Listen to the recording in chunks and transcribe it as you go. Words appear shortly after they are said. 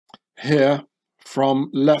here from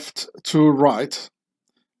left to right,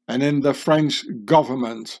 and in the French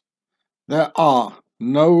government there are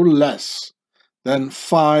no less than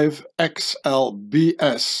 5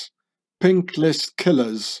 XLBS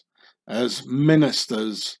pinklistkillers as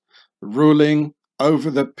ministers ruling over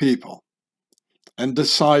the people and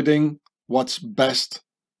deciding what's best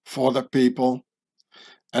for the people.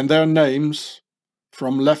 And their names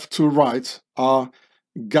from left to right are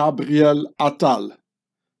Gabriel Attal,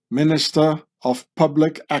 Minister of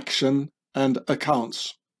Public Action and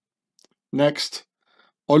Accounts. Next,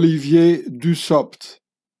 Olivier Dussopt,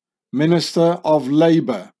 Minister of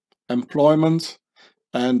Labour, Employment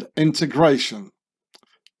and Integration.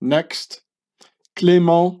 Next,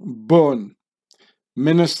 Clement Beaune,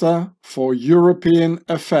 Minister for European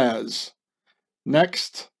Affairs.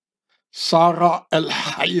 Next, Sarah El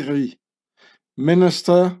Haïry,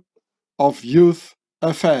 Minister of Youth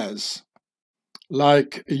Affairs.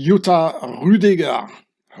 Like Jutta Rüdiger,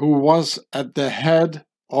 who was at the head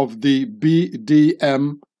of the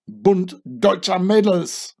BDM, Bund Deutscher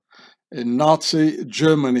Mädels, in Nazi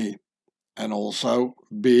Germany, and also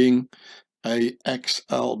being a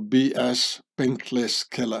XLBS pink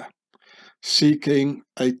list killer, seeking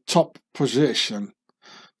a top position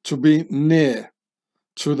to be near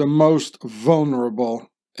to the most vulnerable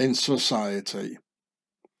in society,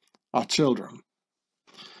 our children.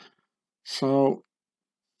 So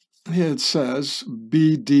here it says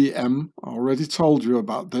BDM, I already told you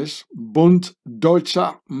about this, Bund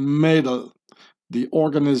Deutscher Mädel, the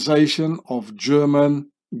organization of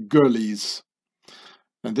German girlies.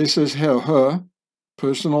 And this is her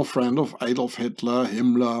personal friend of Adolf Hitler,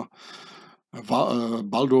 Himmler,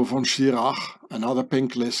 Baldur von Schirach, another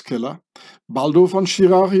pink list killer. Baldur von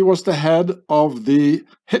Schirach, he was the head of the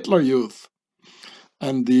Hitler Youth.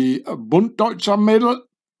 And the Bund Deutscher Mädel,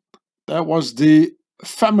 that was the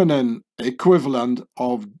feminine equivalent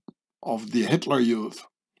of the Hitler Youth.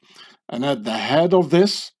 And at the head of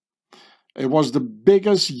this, it was the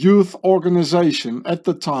biggest youth organization at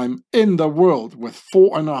the time in the world with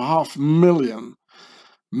 4.5 million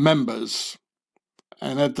members.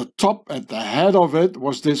 And at the top, at the head of it,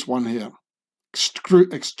 was this one here.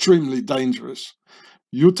 Extremely dangerous.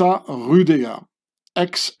 Jutta Rüdiger,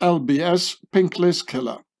 ex-LBS pink list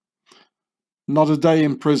killer. Not a day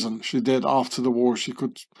in prison she did after the war. She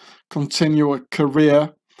could continue a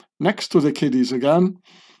career next to the kiddies again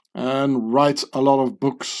and write a lot of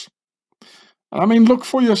books. I mean, look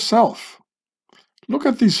for yourself. Look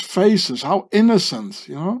at these faces, how innocent,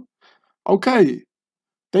 you know? Okay,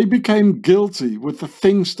 they became guilty with the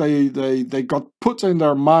things they got put in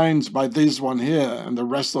their minds by this one here and the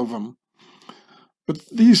rest of them. But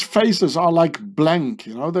these faces are like blank,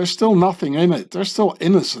 you know? There's still nothing in it. They're still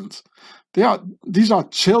innocent. These are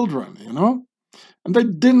children, you know? And they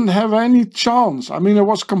didn't have any chance. I mean, it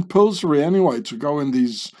was compulsory anyway to go in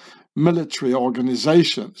these military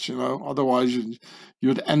organizations, you know? Otherwise,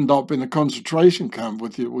 you'd end up in a concentration camp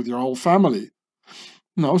with your whole family.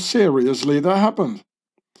 No, seriously, that happened.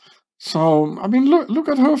 So, I mean, look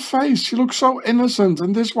at her face. She looks so innocent.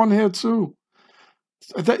 And this one here too.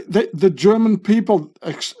 The German people,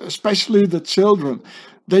 especially the children,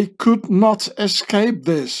 they could not escape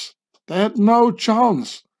this. They had no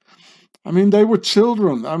chance. I mean, they were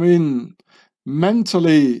children. I mean,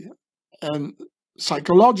 mentally and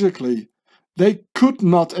psychologically, they could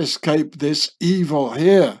not escape this evil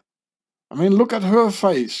here. I mean, look at her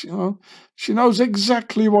face, you know. She knows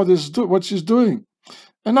exactly what she's doing.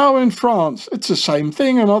 And now in France, it's the same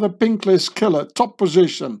thing. Another pink list killer, top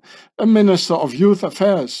position, a minister of youth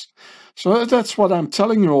affairs. So that's what I'm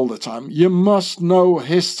telling you all the time. You must know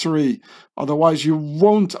history. Otherwise, you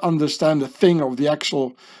won't understand a thing of the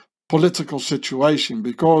actual political situation,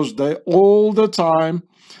 because they all the time,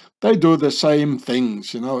 they do the same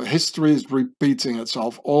things. You know, history is repeating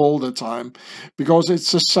itself all the time because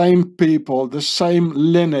it's the same people, the same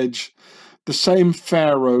lineage, the same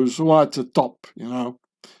pharaohs who are at the top, you know.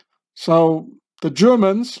 So the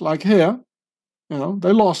Germans, like here, you know,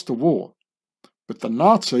 they lost the war. But the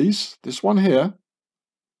Nazis, this one here,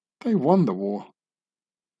 they won the war.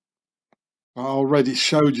 I already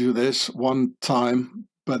showed you this one time,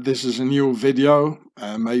 but this is a new video.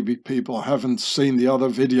 Maybe people haven't seen the other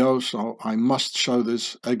video, so I must show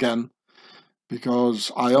this again.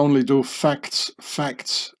 Because I only do facts,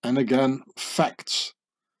 facts, and again, facts.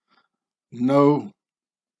 No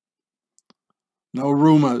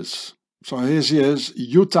rumors. So here she is,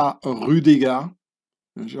 Jutta Rüdiger.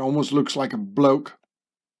 And she almost looks like a bloke.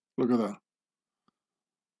 Look at her.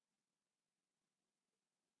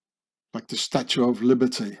 Like the Statue of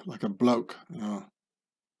Liberty, like a bloke, you know.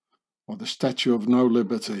 or the Statue of No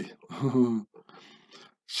Liberty.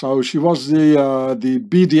 So she was the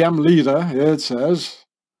BDM leader, here it says.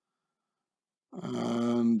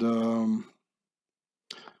 And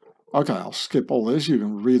okay, I'll skip all this. You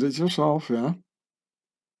can read it yourself, yeah.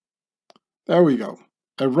 There we go.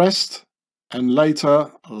 Arrest and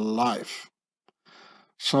later life.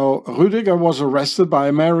 So Rüdiger was arrested by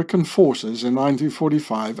American forces in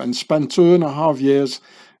 1945 and spent 2.5 years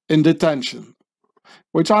in detention,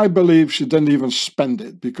 which I believe she didn't even spend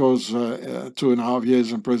it, because 2.5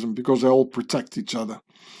 years in prison, because they all protect each other.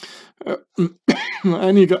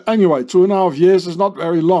 Anyway, 2.5 years is not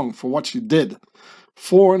very long for what she did.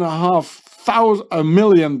 4.5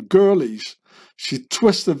 million girlies. She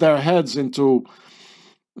twisted their heads into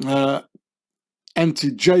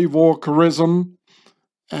anti-Jaywalkerism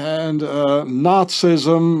and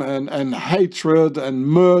Nazism and hatred and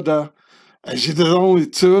murder. And she did only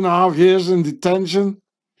 2.5 years in detention.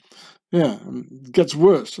 Yeah, it gets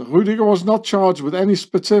worse. Rüdiger was not charged with any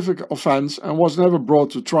specific offense and was never brought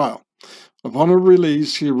to trial. Upon her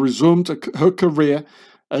release, she resumed her career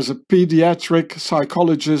as a pediatric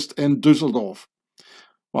psychologist in Düsseldorf.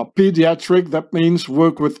 Well, pediatric, that means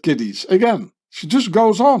work with kiddies. Again, she just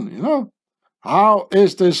goes on, you know. How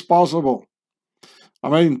is this possible? I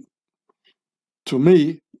mean, to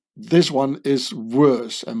me, this one is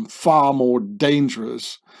worse and far more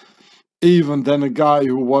dangerous even than a guy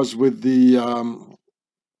who was with the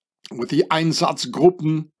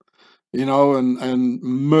Einsatzgruppen, you know, and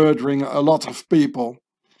murdering a lot of people,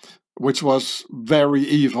 which was very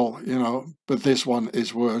evil, you know. But this one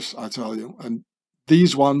is worse, I tell you. And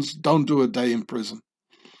these ones don't do a day in prison.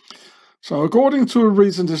 So according to a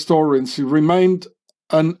recent historian, she remained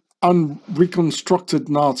an unreconstructed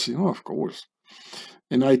Nazi. Oh, of course.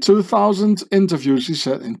 In a 2000 interview, she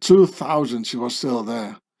said, in 2000 she was still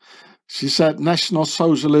there. She said, National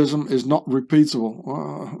Socialism is not repeatable.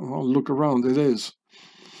 Well, look around, it is.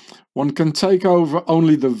 One can take over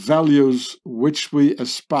only the values which we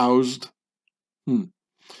espoused.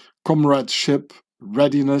 Comradeship,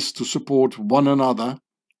 readiness to support one another,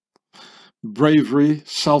 bravery,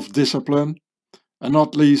 self-discipline, and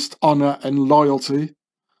not least honor and loyalty.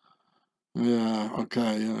 Yeah,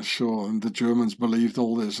 okay, yeah, sure, and the Germans believed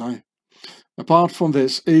all this, eh? Apart from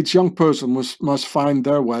this, each young person must find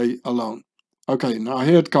their way alone. Okay, now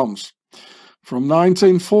here it comes. From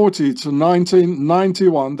 1940 to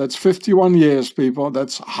 1991, that's 51 years, people,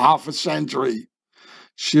 that's half a century.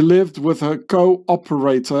 She lived with her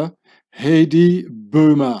co-operator, Heidi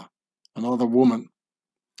Böhmer, another woman.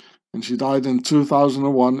 And she died in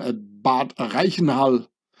 2001 at Bad Reichenhall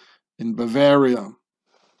in Bavaria.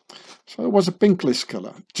 So it was a pink list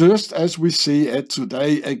killer, just as we see it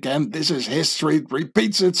today. Again, this is history. It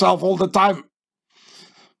repeats itself all the time.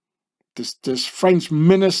 This French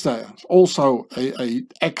minister, also a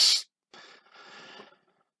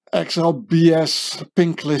XLBS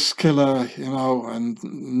pink list killer, you know, and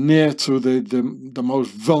near to the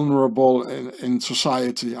most vulnerable in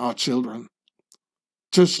society, our children.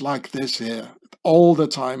 Just like this here, all the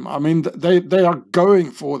time. I mean, they are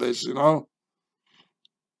going for this, you know.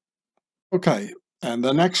 Okay, and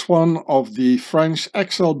the next one of the French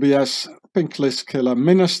XLBS pink list killer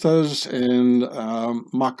ministers in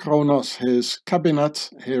Makronos, his cabinet.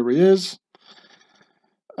 Here he is.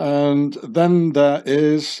 And then there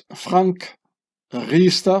is Franck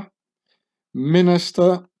Riester,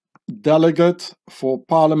 Minister Delegate for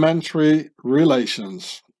Parliamentary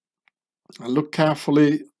Relations. And look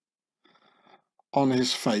carefully on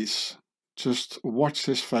his face. Just watch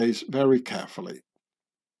his face very carefully.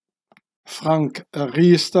 Franck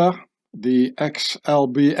Riester, the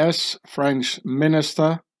XLBS French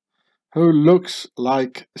minister, who looks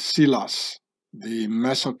like Silas, the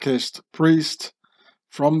masochist priest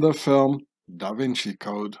from the film Da Vinci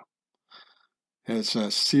Code. It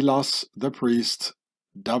says Silas the priest,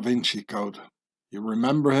 Da Vinci Code. You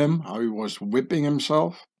remember him, how he was whipping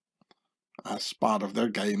himself? That's part of their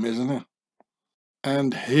game, isn't it?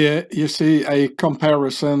 And here you see a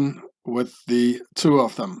comparison with the two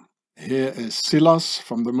of them. Here is Silas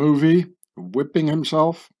from the movie, whipping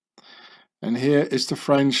himself. And here is the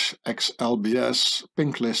French XLBS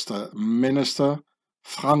pink list minister,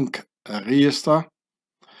 Franck Riester,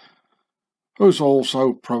 who's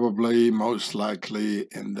also probably most likely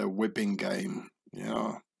in the whipping game. You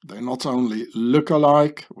know, they not only look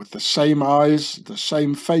alike, with the same eyes, the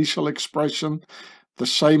same facial expression, the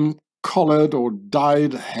same colored or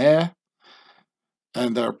dyed hair,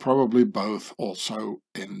 and they're probably both also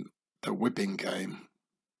in the whipping game.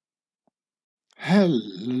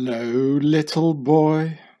 Hello, little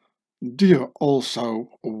boy. Do you also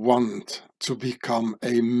want to become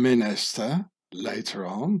a minister later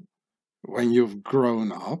on, when you've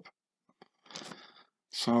grown up?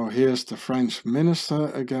 So here's the French minister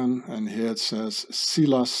again, and here it says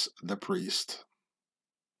Silas the priest.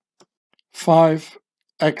 5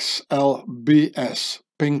 XLBS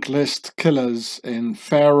pinklistkillers in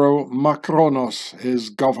Pharaon Makronos, his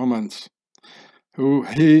government, who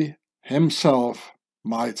he himself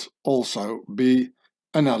might also be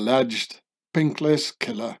an alleged pinklist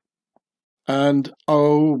killer. And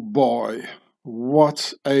oh boy,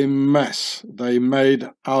 what a mess they made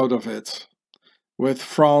out of it, with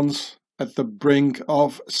France at the brink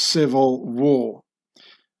of civil war,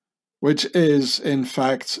 which is in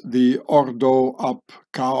fact the ordo ab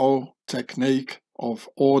chaos technique of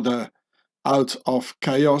order out of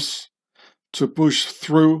chaos to push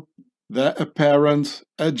through their apparent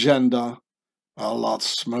agenda a lot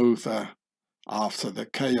smoother after the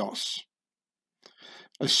chaos.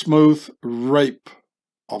 A smooth rape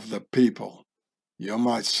of the people, you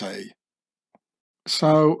might say.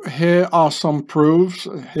 So here are some proofs.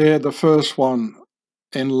 Here the first one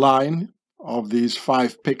in line of these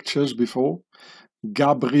 5 pictures before.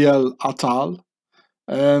 Gabriel Attal.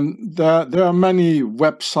 And there are many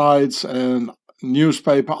websites and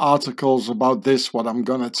newspaper articles about this, what I'm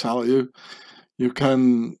gonna tell you. You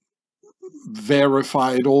can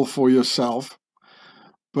verify it all for yourself.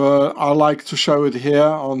 But I like to show it here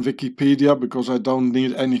on Wikipedia because I don't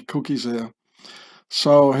need any cookies here.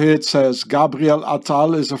 So here it says, Gabriel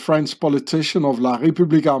Attal is a French politician of La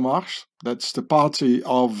République En Marche. That's the party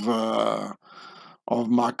of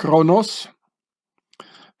Makronos,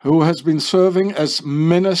 who has been serving as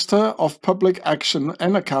Minister of Public Action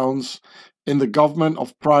and Accounts in the government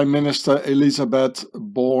of Prime Minister Elisabeth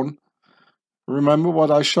Borne. Remember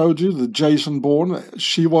what I showed you, the Jason Bourne?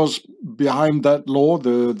 She was behind that law,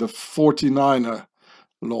 the 49er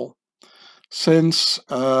law, since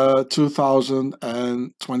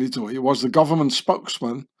 2022. He was the government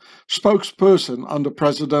spokesperson under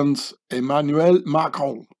President Emmanuel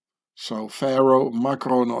Macron, so Pharaon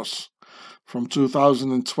Makronos, from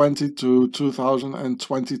 2020 to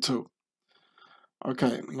 2022.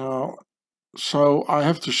 Okay, now, so I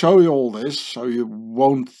have to show you all this, so you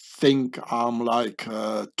won't think I'm like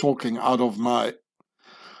talking out of my...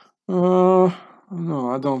 no,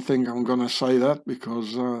 I don't think I'm gonna say that,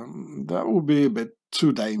 because that would be a bit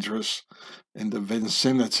too dangerous in the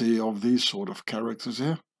vicinity of these sort of characters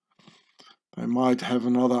here. They might have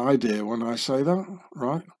another idea when I say that,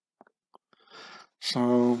 right?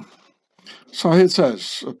 So here it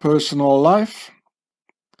says, a personal life.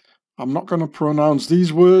 I'm not going to pronounce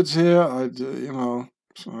these words here. I'm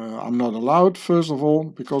not allowed, first of all,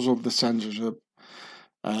 because of the censorship.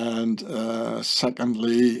 And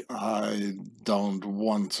secondly, I don't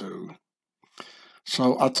want to.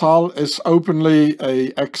 So Attal is openly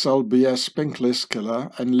a XLBS pinklist killer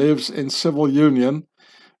and lives in civil union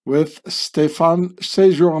with Stéphane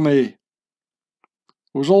Séjourné,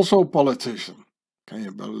 who's also a politician. Can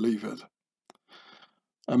you believe it?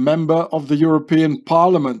 A member of the European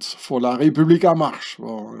Parliament for La République En Marche.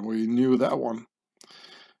 Well, we knew that one.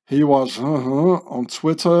 He was on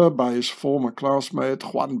Twitter by his former classmate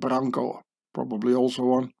Juan Branco, probably also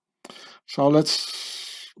one. So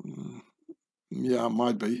let's, yeah,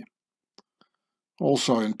 might be.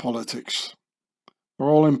 Also in politics.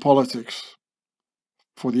 We're all in politics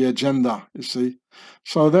for the agenda, you see.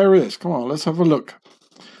 So there it is. Come on, let's have a look.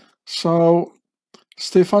 So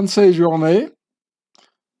Stéphane Séjourné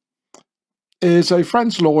is a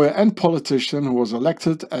French lawyer and politician who was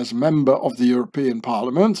elected as member of the European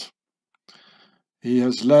Parliament. He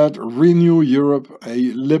has led Renew Europe,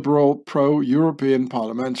 a liberal pro-European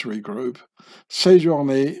parliamentary group.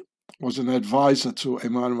 Séjourné was an advisor to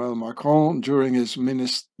Emmanuel Macron during his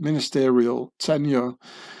ministerial tenure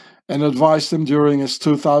and advised him during his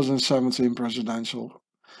 2017 presidential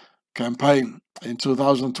campaign. In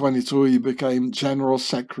 2022, he became General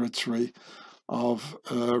Secretary of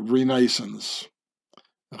Renaissance.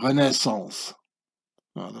 There's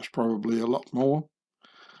probably a lot more.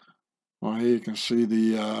 Well, here you can see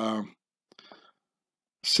the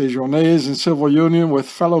Séjourné is in civil union with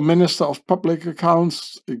fellow Minister of Public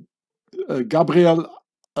Accounts Gabriel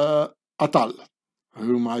Attal,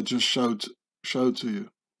 whom I just showed to you.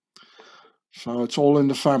 So it's all in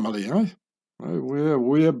the family, eh?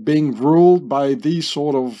 We're being ruled by these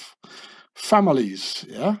sort of families,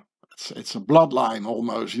 yeah? It's a bloodline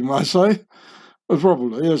almost, you might say. It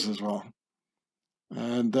probably is as well.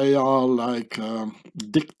 And they are like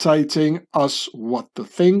dictating us what to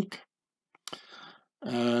think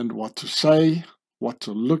and what to say, what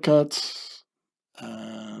to look at,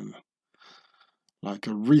 and like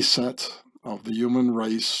a reset of the human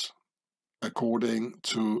race according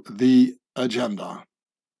to the agenda.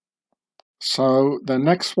 So the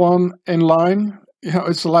next one in line,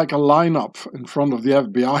 it's like a lineup in front of the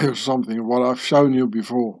FBI or something, what I've shown you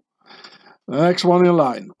before. The next one in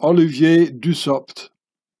line, Olivier Dussopt,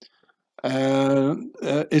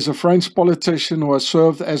 is a French politician who has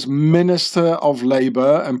served as Minister of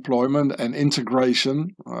Labour, Employment and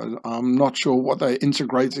Integration. I'm not sure what they're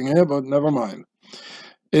integrating here, but never mind.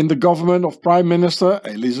 In the government of Prime Minister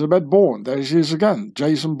Elisabeth Borne. There she is again,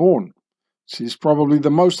 Jason Bourne. She's probably the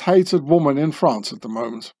most hated woman in France at the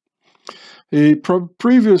moment. He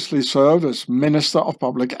previously served as Minister of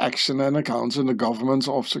Public Action and Accounts in the governments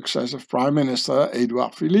of successive Prime Minister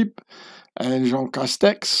Édouard Philippe and Jean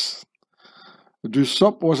Castex.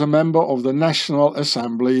 Dussopt was a member of the National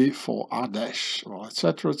Assembly for Ardèche, well,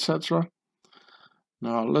 etc., etc.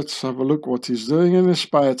 Now let's have a look what he's doing in his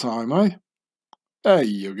spare time, eh? There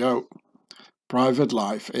you go. Private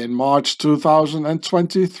life. In March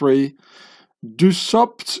 2023,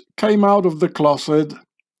 Dussopt came out of the closet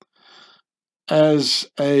as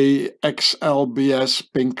a XLBS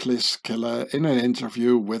pinklistkiller in an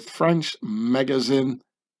interview with French magazine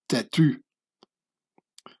Tout.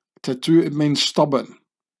 Tout, it means stubborn.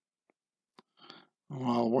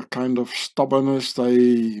 Well, what kind of stubbornness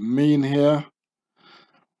they mean here?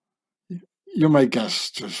 You may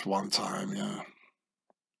guess just one time, yeah.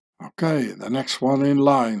 Okay, the next one in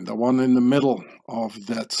line, the one in the middle of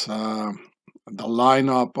that, the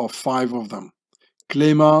lineup of 5 of them,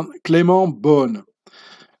 Clement Beaune.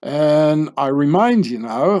 And I remind you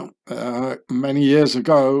now, many years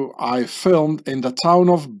ago, I filmed in the town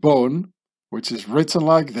of Beaune, which is written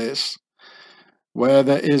like this, where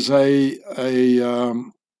there is a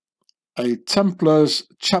Templiers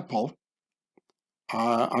chapel.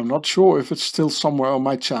 I'm not sure if it's still somewhere on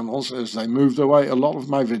my channels, as they moved away a lot of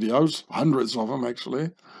my videos, hundreds of them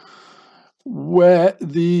actually, where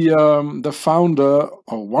the founder,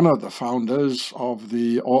 or one of the founders of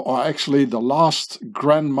the, or actually the last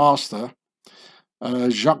Grand Master,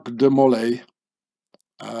 Jacques de Molay,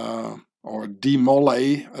 or de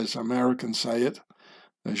Molay as Americans say it,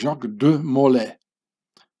 Jacques de Molay,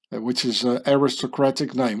 which is an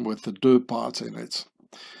aristocratic name with the de part in it,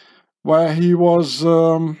 where he was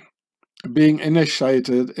being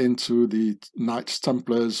initiated into the Knights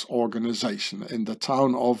Templars organization in the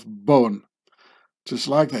town of Beaune, just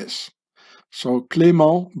like this. So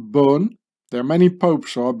Clement Beaune, there are many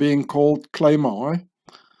popes who are being called Clement,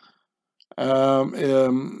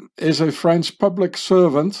 is a French public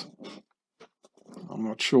servant. I'm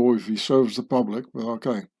not sure if he serves the public, but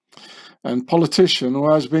okay. And politician who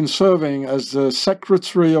has been serving as the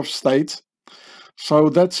Secretary of State. So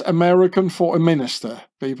that's American for a minister.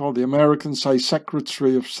 People, the Americans say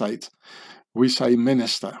Secretary of State. We say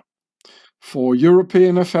minister. For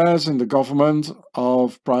European affairs in the government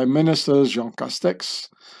of Prime Ministers Jean Castex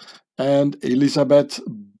and Elisabeth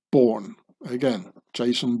Borne. Again,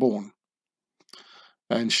 Jason Bourne.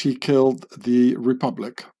 And she killed the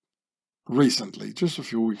Republic recently, just a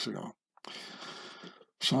few weeks ago.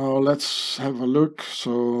 So let's have a look.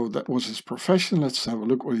 So that was his profession. Let's have a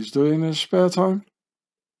look what he's doing in his spare time.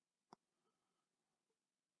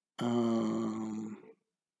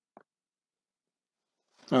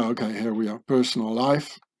 Okay, here we are. Personal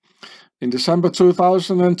life. In December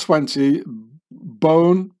 2020,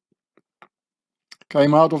 Beaune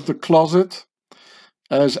came out of the closet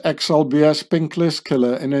as XLBS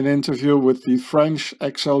pinklistkiller in an interview with the French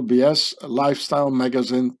XLBS lifestyle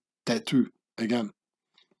magazine Tout again.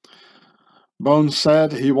 Beaune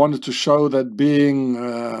said he wanted to show that being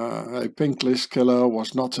a pinklistkiller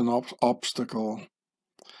was not an obstacle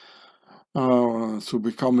to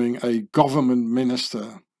becoming a government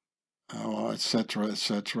minister, etc.,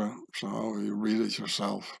 etc. So you read it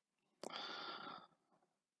yourself.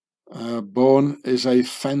 Beaune is a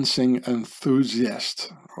fencing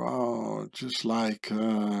enthusiast. Wow, just like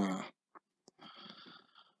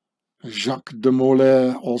Jacques de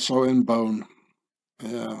Molay, also in Beaune.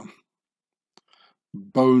 Yeah.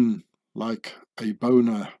 Bone, like a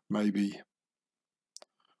boner, maybe.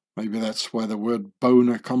 Maybe that's where the word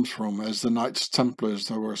boner comes from, as the Knights Templars,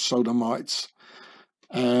 they were sodomites.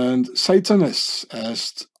 And Satanists,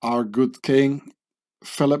 as our good king,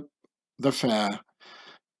 Philip the Fair,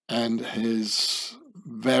 and his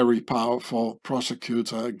very powerful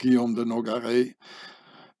prosecutor, Guillaume de Nogaret,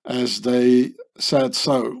 as they said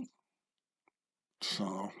so.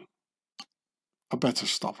 So, I better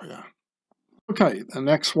stop here. Okay, the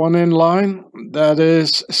next one in line, that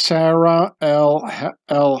is Sarah El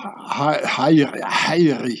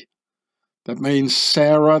Hayri. That means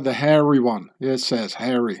Sarah the hairy one. Here it says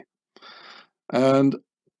hairy. And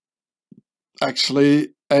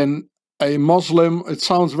actually, a Muslim, it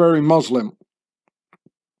sounds very Muslim,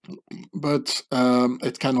 but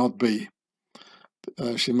it cannot be.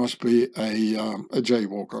 She must be a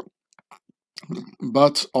jaywalker,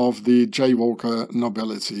 but of the jaywalker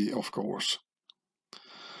nobility, of course.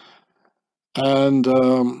 And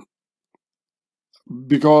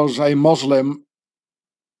because a Muslim,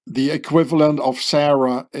 the equivalent of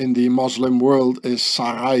Sarah in the Muslim world is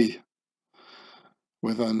Sarai,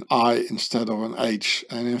 with an I instead of an H.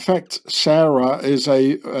 And in fact, Sarah is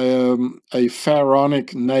a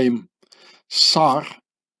pharaonic name. Sar,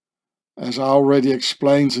 as I already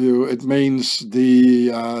explained to you, it means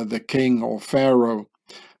the king or pharaoh,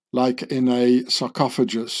 like in a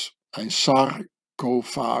sarcophagus, a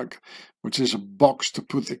sarcophag, which is a box to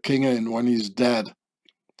put the king in when he's dead.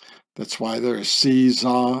 That's why there is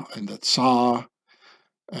Caesar and the Tsar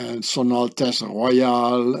and Son Altesse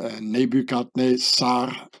Royale and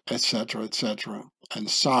Nebuchadnezzar, etc., etc. And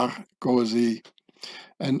Sarkozy.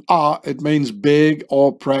 And it means big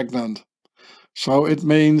or pregnant. So it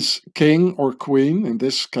means king or queen, in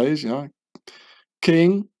this case, yeah.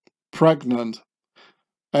 King, pregnant.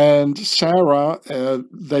 And Sarah,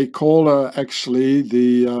 they call her actually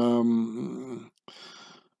the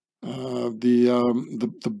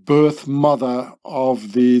birth mother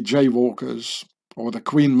of the jaywalkers, or the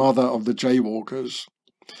queen mother of the jaywalkers.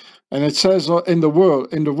 And it says in the word,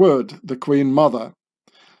 the queen mother.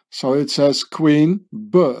 So it says queen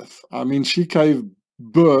birth. I mean, she gave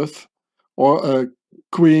birth, or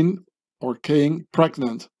queen or king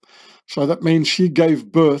pregnant. So that means she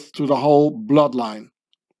gave birth to the whole bloodline.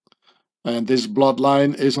 And this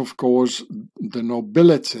bloodline is, of course, the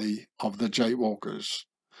nobility of the jaywalkers,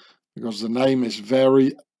 because the name is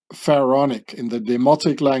very pharaonic. In the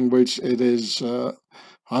Demotic language, it is 100%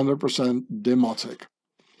 Demotic.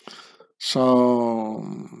 So,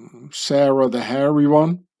 Sarah the hairy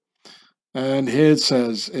one. And here it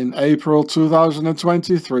says, in April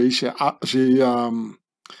 2023, she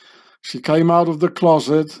came out of the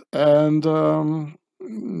closet, and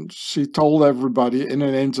she told everybody in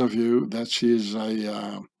an interview that she is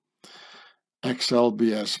a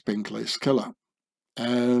XLBS pinklistkiller.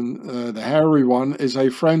 And the hairy one is a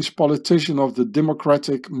French politician of the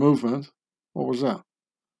democratic movement. What was that?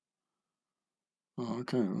 Oh,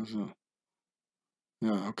 okay, what was that?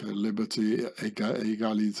 Yeah, okay, liberty,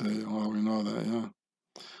 égalité, well, we know that, yeah.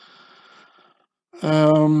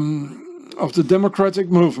 Of the democratic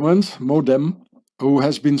movement, Modem, who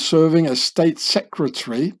has been serving as state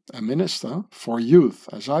secretary, a minister, for youth,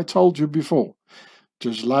 as I told you before,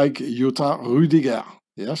 just like Jutta Rüdiger,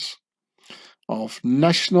 yes, of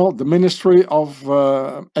the Ministry of,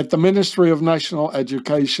 at the Ministry of National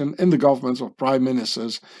Education in the governments of Prime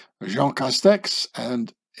Ministers Jean Castex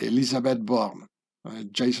and Elisabeth Borne,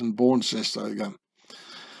 Jason Bourne's sister again.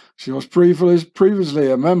 She was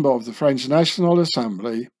previously a member of the French National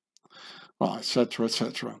Assembly, etc.,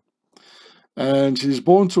 etc. And she's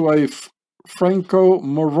born to a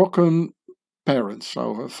Franco-Moroccan parent.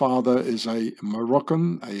 So her father is a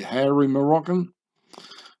Moroccan, a hairy Moroccan,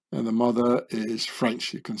 and the mother is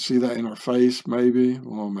French. You can see that in her face, maybe,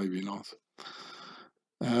 or maybe not.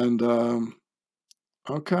 And,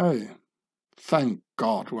 okay. Thank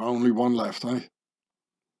God, we're only one left, eh?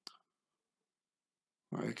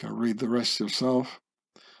 Well, you can read the rest yourself.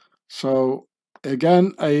 So,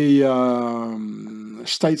 again, a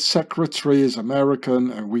state secretary is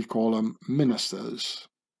American, and we call them ministers.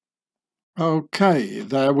 Okay,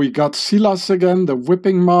 there we got Silas again, the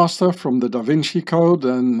whipping master from the Da Vinci Code,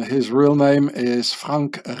 and his real name is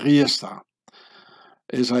Franck Riester.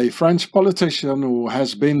 Is a French politician who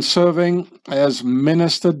has been serving as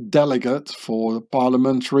minister delegate for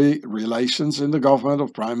parliamentary relations in the government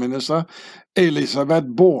of Prime Minister Elisabeth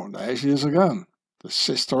Borne. There she is again, the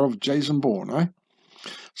sister of Jason Bourne, eh?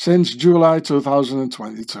 Since July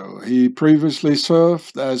 2022. He previously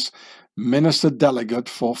served as Minister Delegate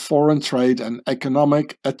for Foreign Trade and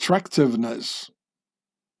Economic Attractiveness.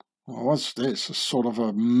 Well, what's this? A sort of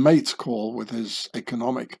a mate call with his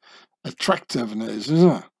economic attractiveness, isn't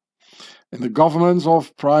it? In the governments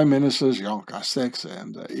of Prime Ministers Jean Castex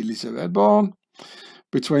and Elisabeth Borne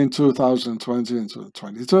between 2020 and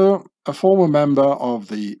 2022, a former member of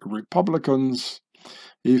the Republicans,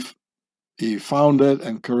 he founded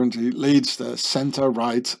and currently leads the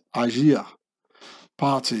center-right Agir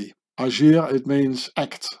party. Agir, it means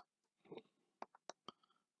act.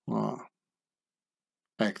 Well,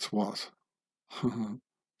 act what?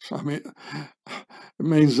 I mean, it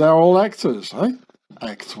means they're all actors, eh?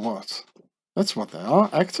 Act what? That's what they are,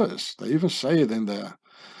 actors. They even say it in the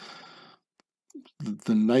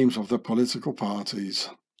names of the political parties.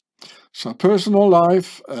 So personal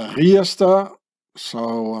life, Riester,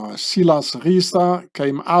 so Silas Riester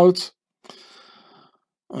came out.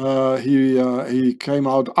 He came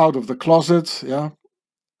out of the closet, yeah,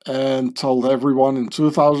 and told everyone in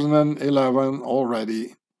 2011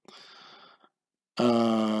 already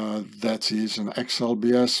that he's an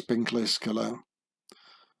XLBS pink list killer.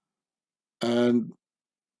 And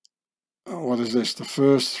what is this? The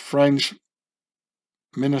first French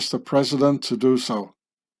minister-president to do so.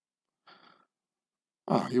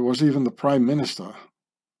 He was even the prime minister,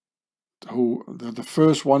 the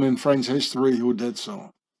first one in French history who did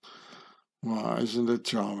so. Well, isn't it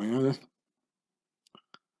charming, isn't it?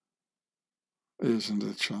 Isn't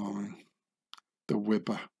it charming? The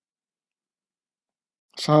whipper.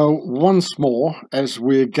 So once more, as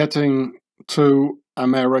we're getting to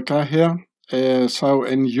America here, so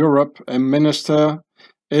in Europe, a minister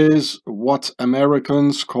is what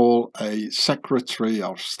Americans call a Secretary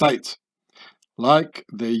of State, like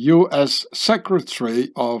the US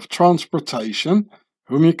Secretary of Transportation,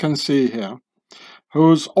 whom you can see here,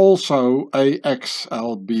 who's also a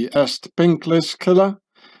XLBS pink list killer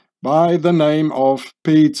by the name of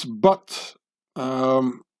Pete Buttigieg.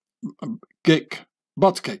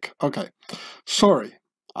 Okay, sorry,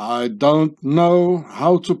 I don't know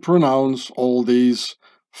how to pronounce all these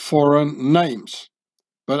foreign names,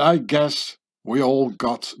 but I guess we all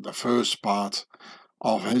got the first part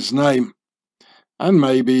of his name, and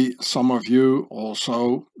maybe some of you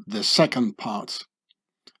also the second part.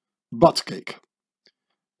 Buttigieg.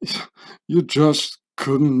 You just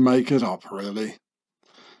couldn't make it up, really.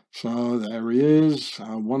 So there he is.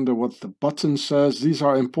 I wonder what the button says. These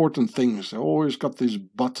are important things. They always got this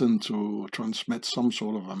button to transmit some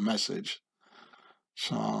sort of a message.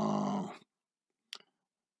 So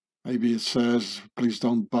maybe it says, please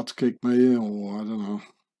don't butt kick me, or I don't know.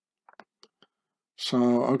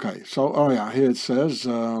 So, okay. So, oh yeah, here it says,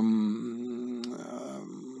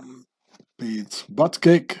 Pete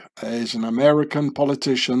Buttigieg is an American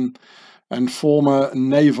politician and former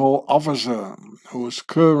naval officer who is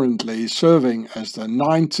currently serving as the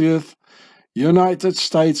 90th United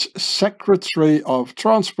States Secretary of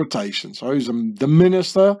Transportation. So he's the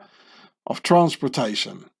Minister of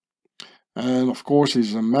Transportation. And of course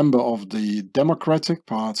he's a member of the Democratic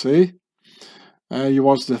Party. He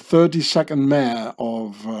was the 32nd mayor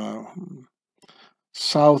of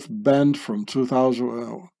South Bend from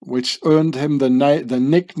 2000, which earned him the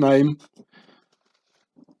nickname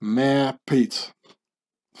Mayor Pete.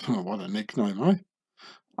 What a nickname, eh?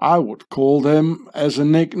 I would call him as a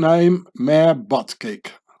nickname Mayor Buttigieg.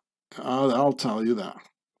 I'll tell you that.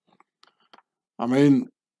 I mean,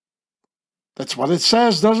 that's what it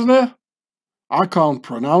says, doesn't it? I can't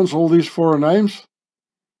pronounce all these foreign names.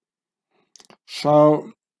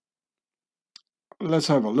 So, let's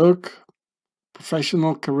have a look.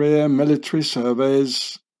 Professional career, military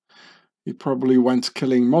service. He probably went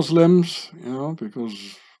killing Muslims, you know,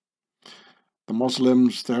 because the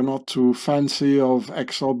Muslims, they're not too fancy of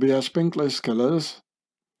XLBS pink list killers.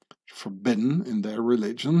 Forbidden in their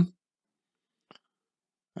religion.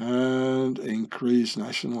 And increase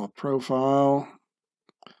national profile.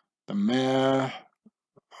 The mayor,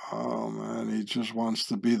 oh man, he just wants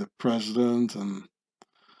to be the president. And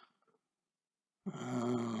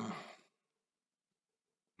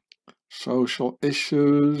social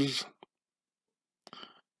issues,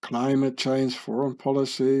 climate change, foreign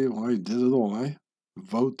policy. Well, he did it all, eh?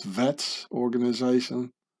 Vote Vets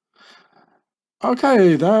organization.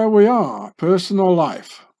 Okay, there we are. Personal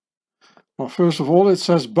life. Well, first of all, it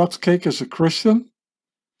says Buttigieg is a Christian.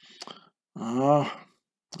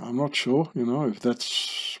 I'm not sure, you know, if that's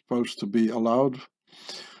supposed to be allowed.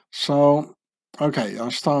 So, okay, I'll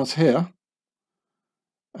start here.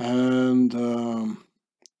 And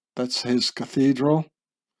that's his cathedral.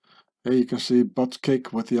 Here you can see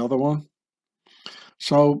Buttigieg with the other one.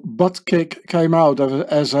 So Buttigieg came out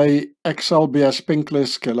as a XLBS pink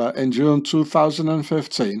list killer in June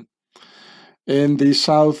 2015 in the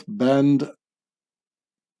South Bend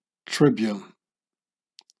Tribune.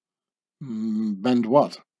 Bend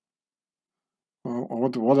what?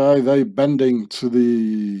 What are they bending to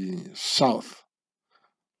the south?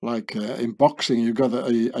 Like in boxing, you got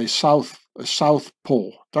a southpaw,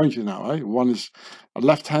 don't you know? Eh? One is a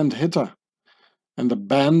left-hand hitter, and the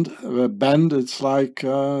bend, it's like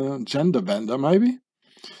gender bender maybe.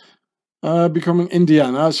 Becoming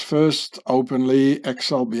Indiana's first openly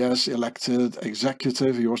XLBS elected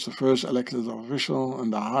executive. He was the first elected official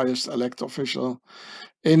and the highest elected official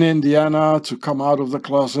in Indiana to come out of the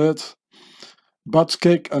closet.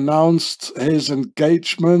 Buttkick announced his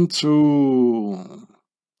engagement to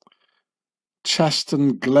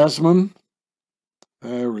Chasten Glesman.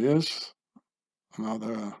 There he is.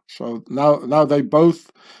 So now they're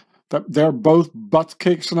both butt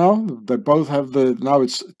kicks now. They both have now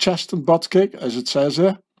it's Chasten Buttkick, as it says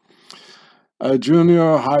here. A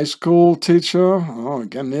junior high school teacher. Oh,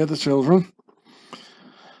 again near the children.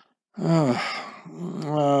 Well,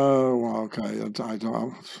 okay, I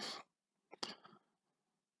don't.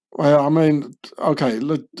 Well, I mean, okay,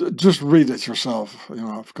 just read it yourself. You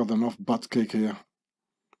know, I've got enough butt kick here.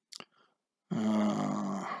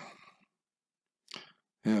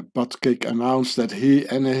 Yeah, Buttkick announced that he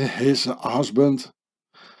and his husband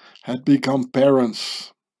had become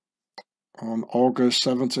parents on August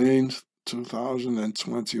 17th,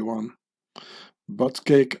 2021.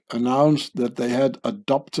 Buttkick announced that they had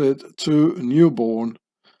adopted 2 newborn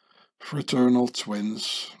fraternal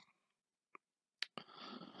twins.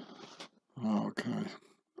 Okay,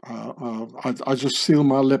 I just seal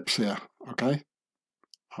my lips here, okay?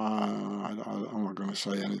 I'm not going to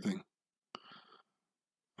say anything.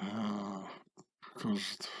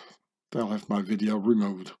 Because they'll have my video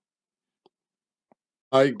removed.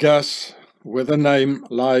 I guess with a name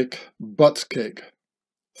like Buttkick,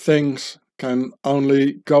 things can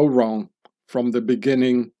only go wrong from the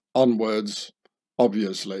beginning onwards,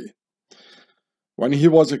 obviously. When he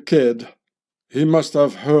was a kid, he must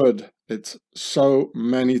have heard it so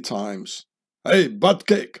many times. Hey,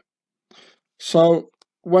 Buttkick! So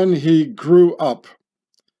when he grew up,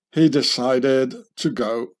 he decided to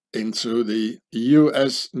go into the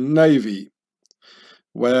US Navy,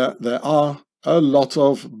 where there are a lot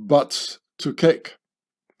of butts to kick.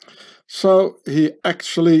 So he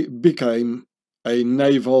actually became a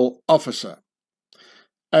naval officer,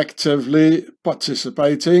 actively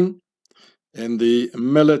participating in the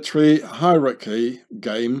military hierarchy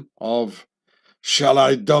game of "Shall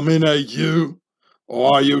I dominate you,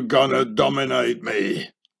 or are you gonna dominate me?"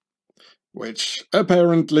 which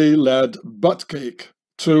apparently led Buttkick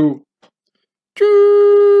to...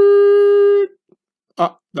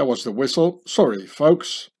 Ah, that was the whistle. Sorry,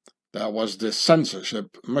 folks. That was the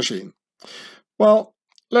censorship machine. Well,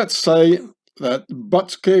 let's say that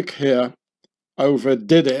Buttkick here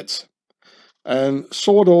overdid it and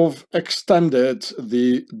sort of extended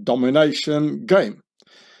the domination game.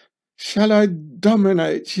 Shall I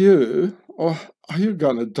dominate you, or are you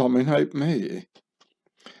gonna dominate me?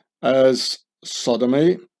 As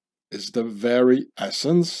sodomy is the very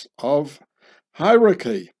essence of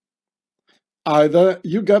hierarchy. Either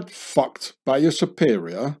you get fucked by your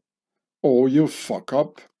superior, or you fuck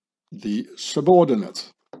up the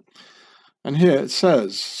subordinate. And here it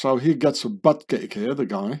says, so he gets a butt kick here, the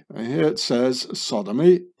guy, and here it says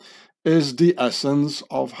sodomy is the essence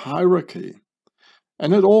of hierarchy.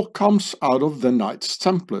 And it all comes out of the Knights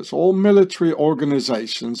Templars, all military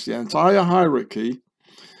organizations, the entire hierarchy.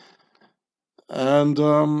 And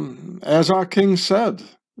as our king said,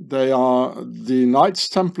 they are the Knights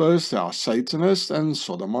Templars, they are Satanists and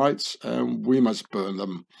Sodomites, and we must burn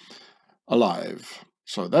them alive.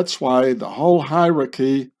 So that's why the whole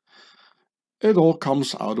hierarchy, it all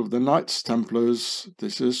comes out of the Knights Templars.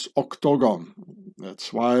 This is octagon.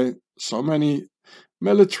 That's why so many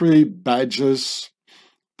military badges,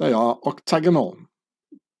 they are octagonal.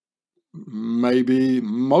 Maybe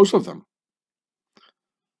most of them.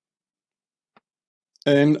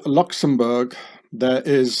 In Luxembourg, there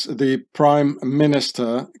is the Prime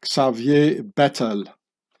Minister Xavier Bettel.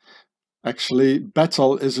 Actually,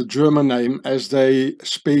 Bettel is a German name. As they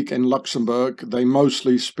speak in Luxembourg, they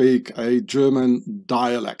mostly speak a German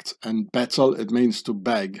dialect. And Bettel, it means to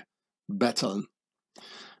beg. Bettel.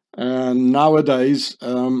 And nowadays,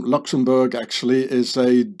 Luxembourg actually is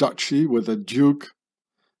a duchy with a duke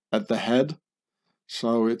at the head.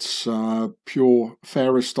 So it's pure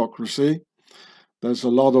aristocracy. There's a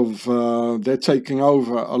lot of, they're taking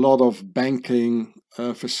over a lot of banking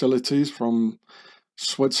facilities from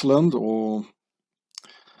Switzerland, or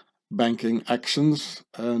banking actions,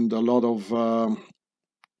 and a lot of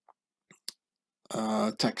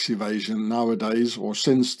tax evasion nowadays, or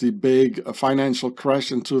since the big financial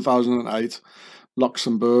crash in 2008,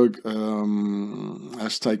 Luxembourg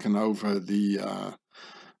has taken over the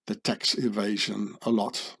tax evasion a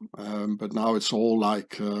lot. But now it's all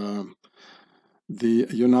like the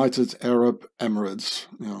United Arab Emirates,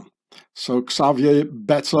 you know. So Xavier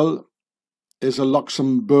Bettel is a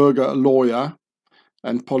Luxembourger lawyer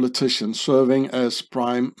and politician serving as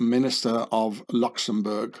Prime Minister of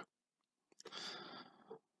Luxembourg.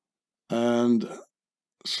 And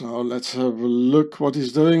so let's have a look what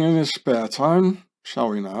he's doing in his spare time, shall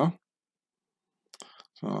we now?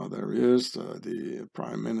 So there he is, the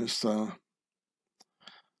Prime Minister.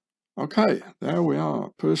 Okay, there we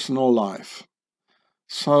are, personal life.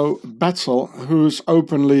 So Bettel, who's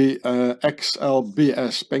openly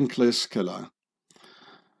XLBS pinklistkiller,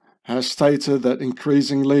 has stated that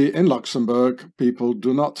increasingly in Luxembourg, people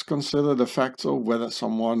do not consider the fact of whether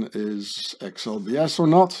someone is XLBS or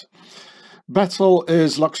not. Bettel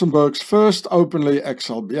is Luxembourg's first openly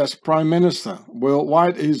XLBS Prime Minister.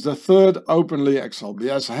 Worldwide, he's the third openly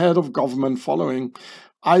XLBS head of government following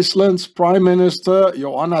Iceland's Prime Minister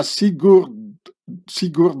Johanna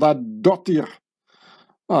Sigurdardóttir.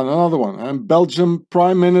 Oh, another one. And Belgium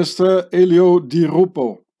Prime Minister Elio Di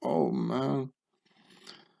Rupo. Oh, man.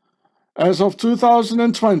 As of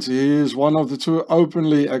 2020, he is one of the two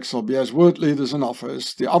openly XLBS world leaders in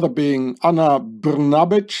office, the other being Ana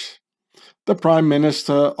Brnabić, the Prime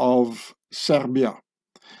Minister of Serbia.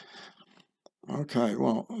 Okay,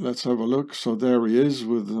 well, let's have a look. So there he is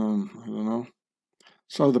with, I don't know.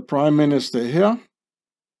 So the Prime Minister here,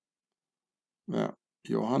 yeah,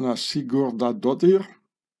 Johanna Sigurdardóttir.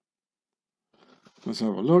 Let's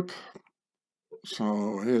have a look.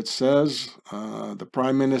 So here it says the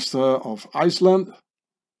Prime Minister of Iceland.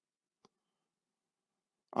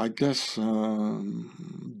 I guess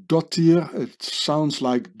Dottir, it sounds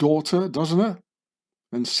like daughter, doesn't it?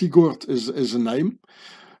 And Sigurd is a name.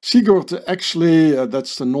 Sigurd, actually,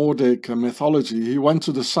 that's the Nordic mythology. He went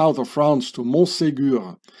to the south of France, to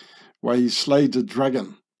Montségur, where he slayed the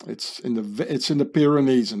dragon. It's in the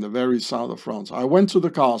Pyrenees, in the very south of France. I went to the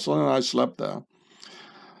castle and I slept there.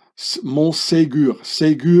 Montségur.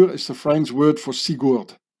 Ségur is the French word for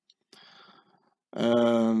Sigurd.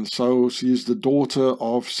 And so she is the daughter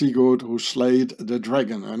of Sigurd, who slayed the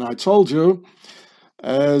dragon. And I told you,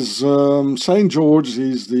 as Saint George,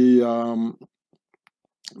 he's the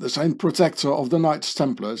saint protector of the Knights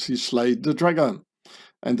Templars. He slayed the dragon.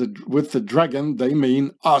 And with the dragon, they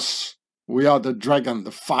mean us. We are the dragon,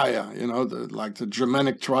 the fire, you know, like the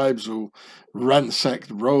Germanic tribes who ransacked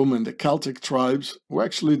Rome, and the Celtic tribes who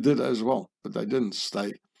actually did as well, but they didn't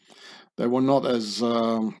stay. They were not as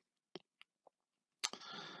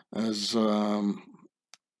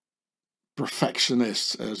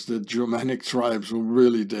perfectionists as the Germanic tribes who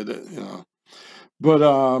really did it, you know. But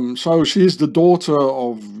so she's the daughter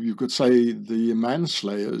of, you could say, the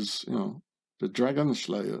manslayers, you know, the dragon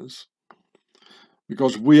slayers.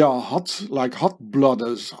 Because we are hot, like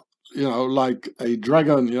hot-blooders, you know, like a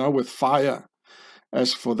dragon, you know, with fire.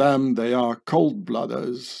 As for them, they are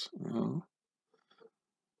cold-blooders, you know,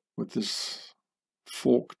 with this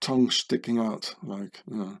forked tongue sticking out, like,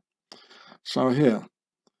 you know. So here,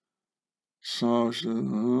 so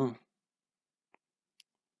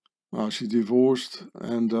well, she divorced,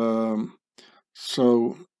 and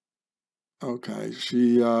so, okay,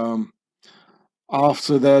 she,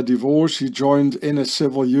 after their divorce, she joined in a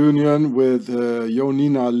civil union with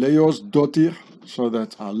Jonina Leósdóttir, so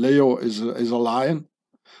that Leo is a lion.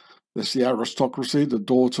 That's the aristocracy, the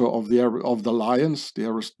daughter of the lions,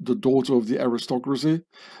 the daughter of the aristocracy.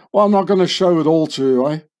 Well, I'm not going to show it all to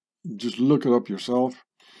you, just look it up yourself.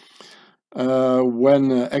 When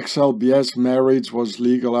XLBS marriage was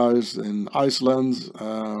legalized in Iceland,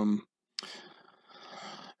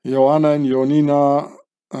 Johanna and Jonina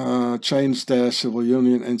changed their civil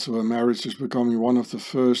union into a marriage, just becoming one of the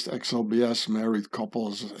first XLBS married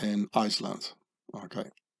couples in Iceland. Okay.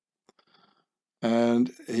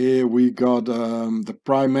 And here we got the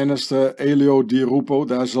Prime Minister, Elio Di Rupo.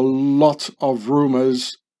 There's a lot of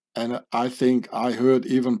rumors, and I think I heard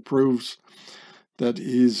even proofs that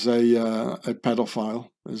he's a pedophile.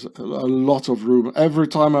 There's a lot of rumors. Every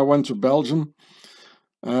time I went to Belgium,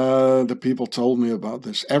 the people told me about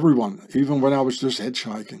this. Everyone, even when I was just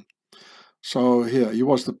hitchhiking. So here, he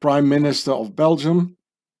was the Prime Minister of Belgium.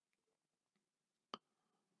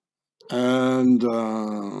 And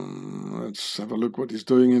let's have a look what he's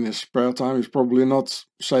doing in his spare time. He's probably not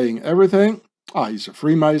saying everything. He's a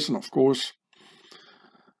Freemason, of course.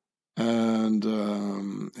 And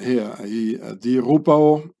here, Di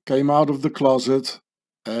Rupo came out of the closet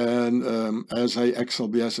and as a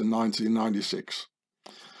XLBS in 1996.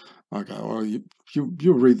 Okay, well,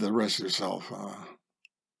 you read the rest yourself.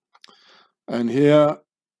 And here,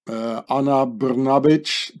 Ana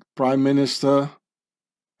Brnabić, Prime Minister.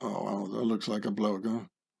 Oh, well, that looks like a bloke, huh?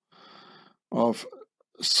 Of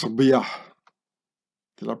Serbia.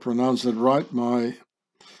 Did I pronounce that right, my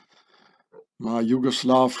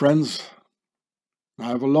Yugoslav friends? I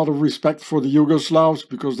have a lot of respect for the Yugoslavs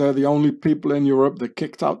because they're the only people in Europe that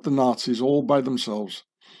kicked out the Nazis all by themselves.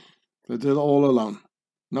 They did it all alone.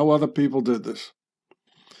 No other people did this.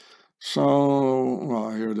 So, well,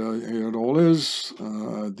 here it all is,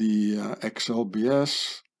 the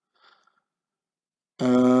XLBS.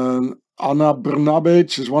 Anna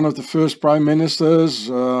Brnabic is one of the first prime ministers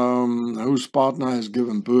whose partner has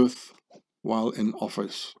given birth while in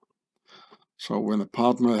office. So when a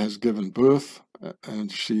partner has given birth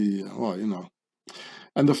and she, well, you know.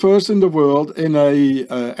 And the first in the world in a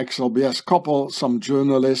XLBS couple, some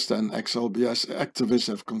journalists and XLBS activists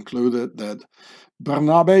have concluded that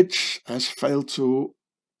Brnabic has failed to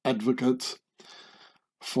advocate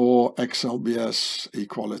for XLBS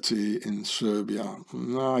equality in Serbia.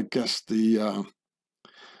 I guess the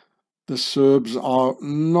Serbs are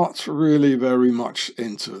not really very much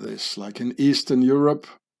into this. Like in Eastern Europe,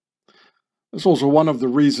 it's also one of the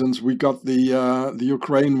reasons we got the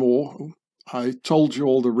Ukraine war. I told you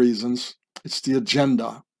all the reasons. It's the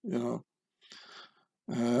agenda, you know.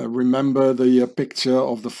 Remember the picture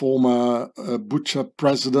of the former butcher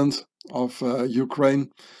president of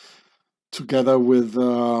Ukraine, together with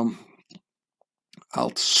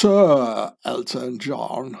Sir Elton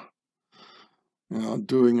John, you know,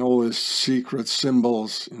 doing all his secret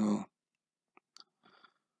symbols, you know.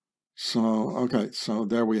 So, okay, so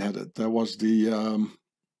there we had it. There was the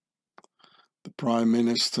Prime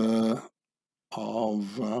Minister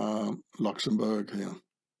of Luxembourg here.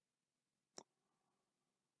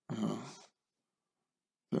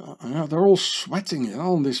 Yeah, they're all sweating, you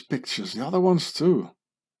know, on these pictures. The other ones too.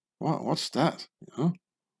 Wow, what's that? You know?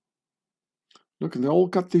 Look, and they all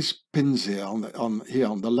got these pins here on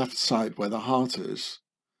the left side where the heart is.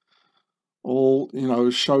 All, you know,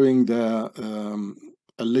 showing their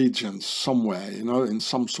allegiance somewhere, you know, in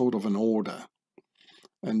some sort of an order.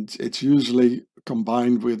 And it's usually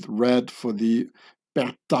combined with red for the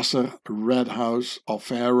Pertasser Red House of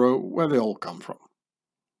Pharaoh, where they all come from.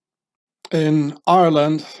 In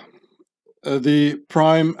Ireland, the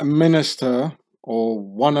Prime Minister, or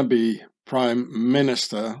wannabe Prime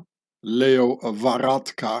Minister, Leo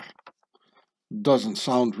Varadkar, doesn't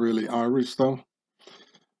sound really Irish though.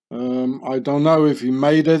 I don't know if he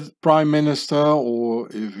made it Prime Minister or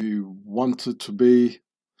if he wanted to be.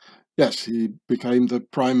 Yes, he became the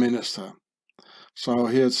Prime Minister. So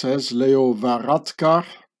here it says Leo Varadkar.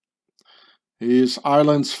 He is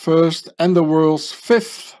Ireland's first and the world's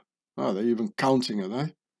fifth. Oh, they're even counting it, eh?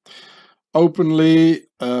 Openly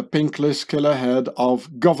pink list killer head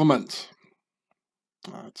of government.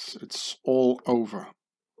 It's all over.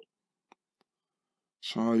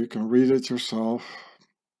 So you can read it yourself.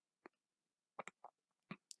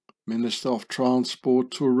 Minister of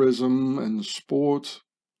Transport, Tourism and Sport.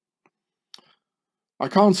 I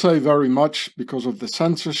can't say very much because of the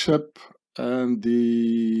censorship and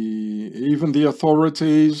even the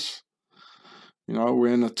authorities. You know,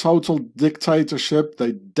 we're in a total dictatorship.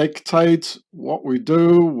 They dictate what we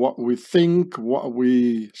do, what we think, what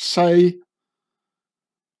we say.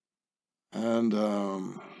 And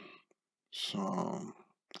so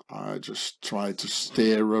I just try to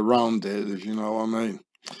steer around it, if you know what I mean.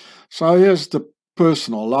 So here's the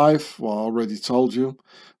personal life. Well, I already told you.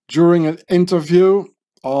 During an interview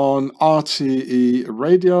on RTE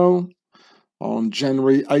Radio on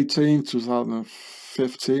January 18,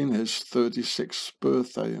 2015, his 36th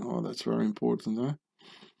birthday. Oh, that's very important, eh?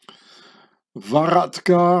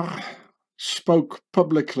 Varadkar spoke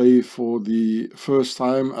publicly for the first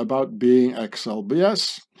time about being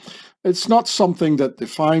XLBS. It's not something that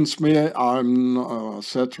defines me. I'm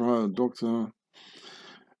etc. doctor.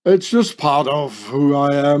 It's just part of who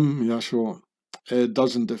I am. Yeah, sure. It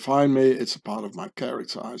doesn't define me. It's a part of my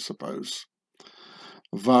character, I suppose.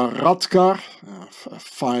 Varadkar, a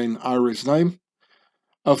fine Irish name.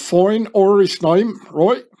 A fine Irish name,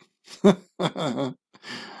 right?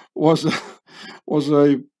 was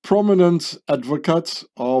a prominent advocate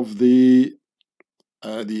of the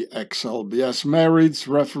XLBS marriage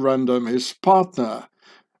referendum. His partner,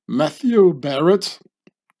 Matthew Barrett,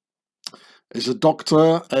 is a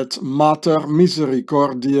doctor at Mater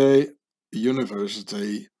Misericordiae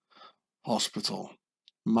University Hospital.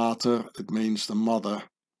 Mater, it means the mother.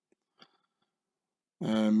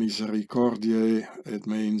 Misericordiae, it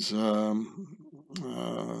means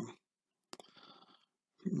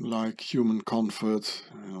like human comfort,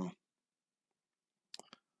 you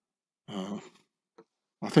know.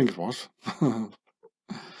 I think it was.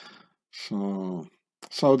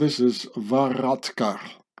 So this is Varadkar,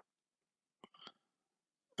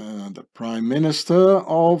 the Prime Minister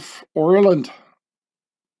of Ireland.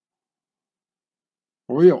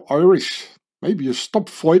 Oh, you're Irish. Maybe you stop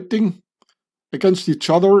fighting against each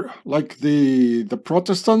other like the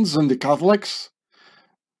Protestants and the Catholics.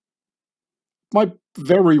 Might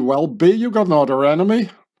very well be you got another enemy.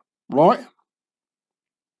 right?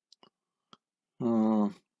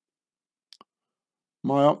 My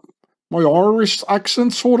Irish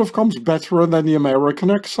accent sort of comes better than the American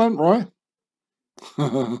accent, right?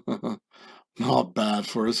 Not bad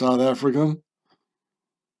for a South African.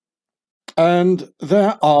 And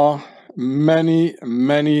there are many,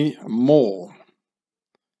 many more.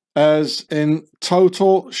 As in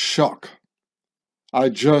total shock, I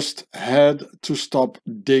just had to stop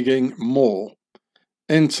digging more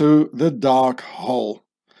into the dark hole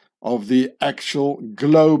of the actual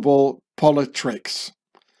global politics.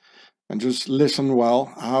 And just listen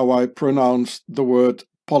well how I pronounce the word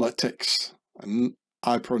politics. And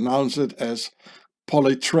I pronounce it as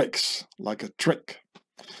politrix, like a trick.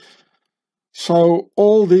 So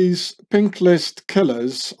all these pink list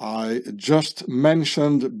killers I just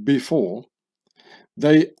mentioned before,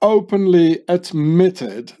 they openly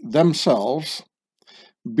admitted themselves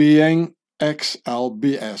being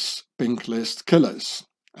XLBS pink list killers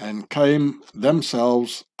and came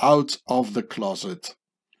themselves out of the closet.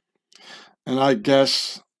 And I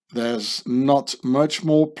guess there's not much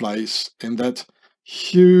more place in that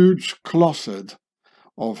huge closet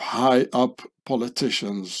of high-up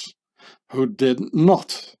politicians who did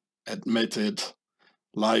not admit it,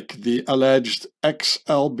 like the alleged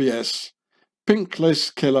XLBS pink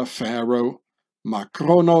list killer Pharaon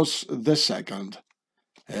Makronos II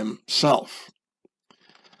himself.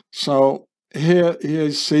 So here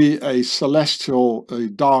you see a celestial, a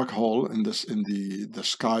dark hole in the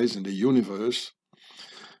skies, in the universe,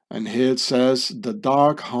 and here it says the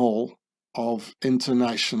dark hole of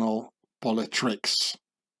international politics.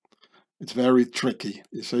 It's very tricky.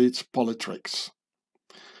 You see, it's politrix.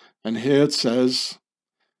 And here it says,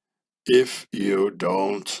 if you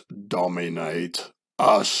don't dominate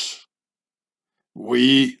us,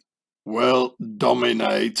 we will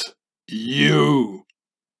dominate you.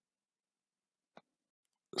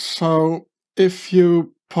 So if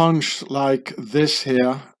you punch like this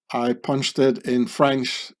here, I punched it in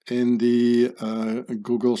French in the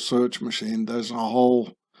Google search machine. There's a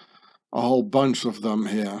whole bunch of them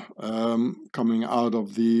here coming out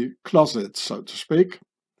of the closet, so to speak.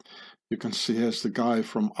 You can see here's the guy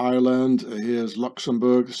from Ireland, here's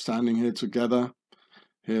Luxembourg standing here together.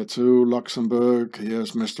 Here too, Luxembourg,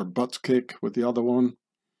 here's Mr. Buttkick with the other one.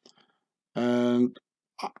 And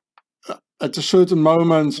at a certain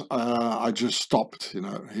moment, I just stopped, you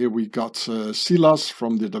know. Here we got Silas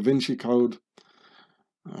from the Da Vinci Code.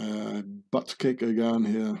 Buttkick again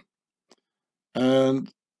here.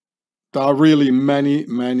 And there are really many,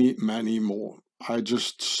 many, many more. I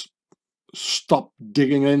just stopped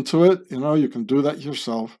digging into it. You know, you can do that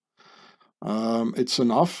yourself. It's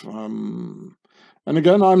enough. And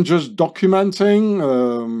again, I'm just documenting.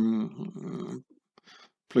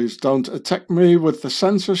 Please don't attack me with the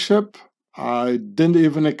censorship. I didn't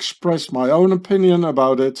even express my own opinion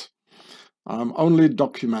about it. I'm only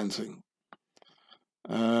documenting.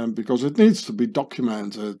 Because it needs to be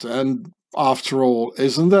documented. And after all,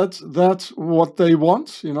 isn't that what they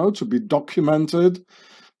want? You know, to be documented,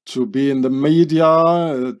 to be in the media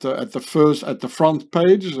at the front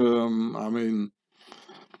page. I mean,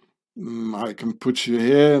 I can put you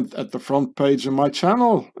here at the front page of my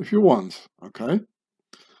channel if you want. Okay,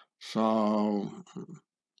 so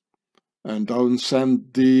and don't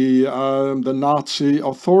send the Nazi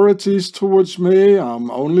authorities towards me. I'm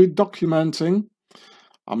only documenting.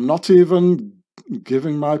 I'm not even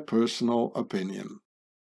giving my personal opinion.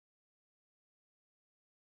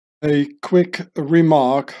 A quick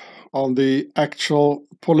remark on the actual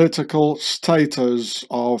political status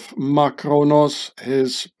of Makronos,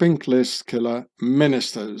 his pink list killer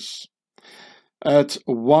ministers. At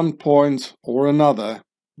one point or another,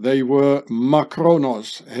 they were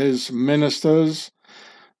Makronos, his ministers,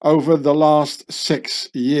 over the last 6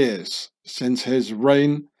 years, since his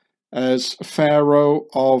reign as Pharaoh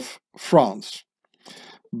of France.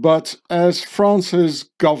 But as France's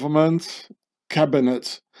government,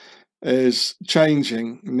 cabinet, is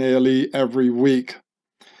changing nearly every week,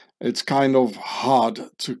 it's kind of hard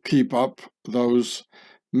to keep up those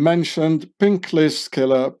mentioned pink list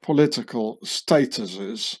killer political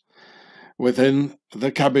statuses within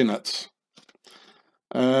the cabinet.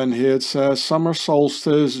 And here it says summer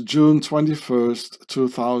solstice, June 21st,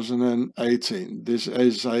 2018. This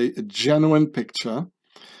is a genuine picture.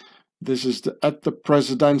 This is at the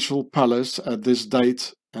presidential palace at this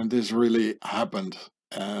date, and this really happened.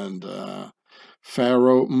 And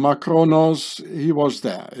Pharaon Makronos, he was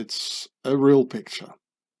there. It's a real picture.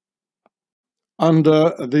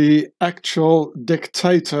 Under the actual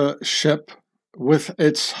dictatorship, with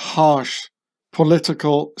its harsh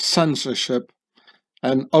political censorship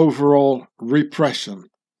and overall repression.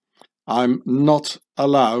 I'm not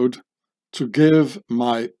allowed to give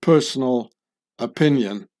my personal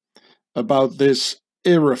opinion about this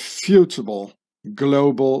irrefutable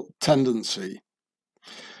global tendency.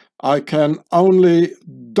 I can only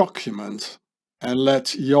document and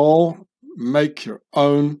let y'all make your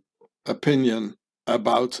own opinion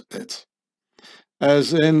about it.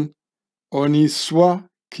 As in, on y soit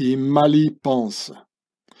qui mal y pense,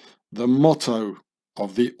 the motto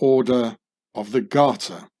of the Order of the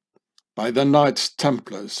Garter by the Knights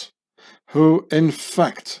Templars, who in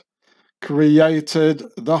fact created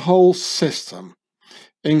the whole system,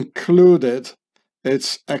 included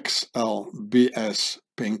its XLBS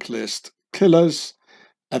pink list killers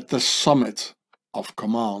at the summit of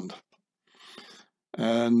command.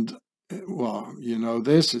 And, well, you know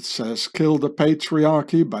this, it says kill the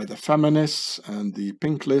patriarchy by the feminists and the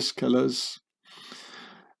pink list killers.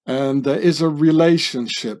 And there is a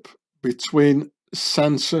relationship between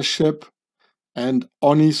censorship and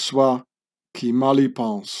on y soit qui mal y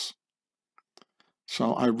pense.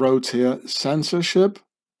 So I wrote here censorship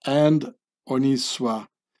and on y soit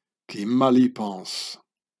qui mal y pense.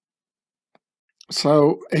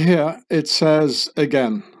 So here it says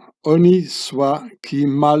again, on y soit qui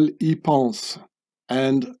mal y pense,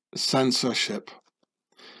 and censorship.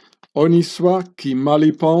 On y soit qui mal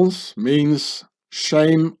y pense means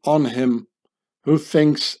shame on him who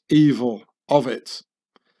thinks evil of it.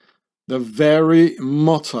 The very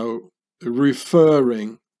motto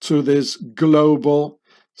referring to this global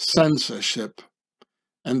censorship,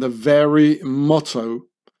 and the very motto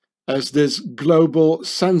as this global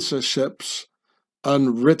censorship's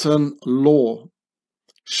unwritten law.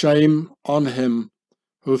 Shame on him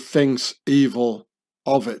who thinks evil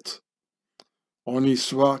of it. On y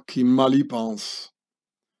soit qui mal y pense.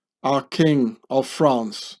 Our King of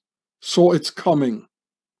France saw it coming.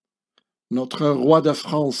 Notre roi de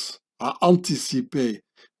France a anticipé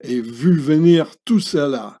et vu venir tout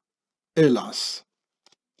cela. Hélas,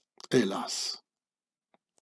 hélas.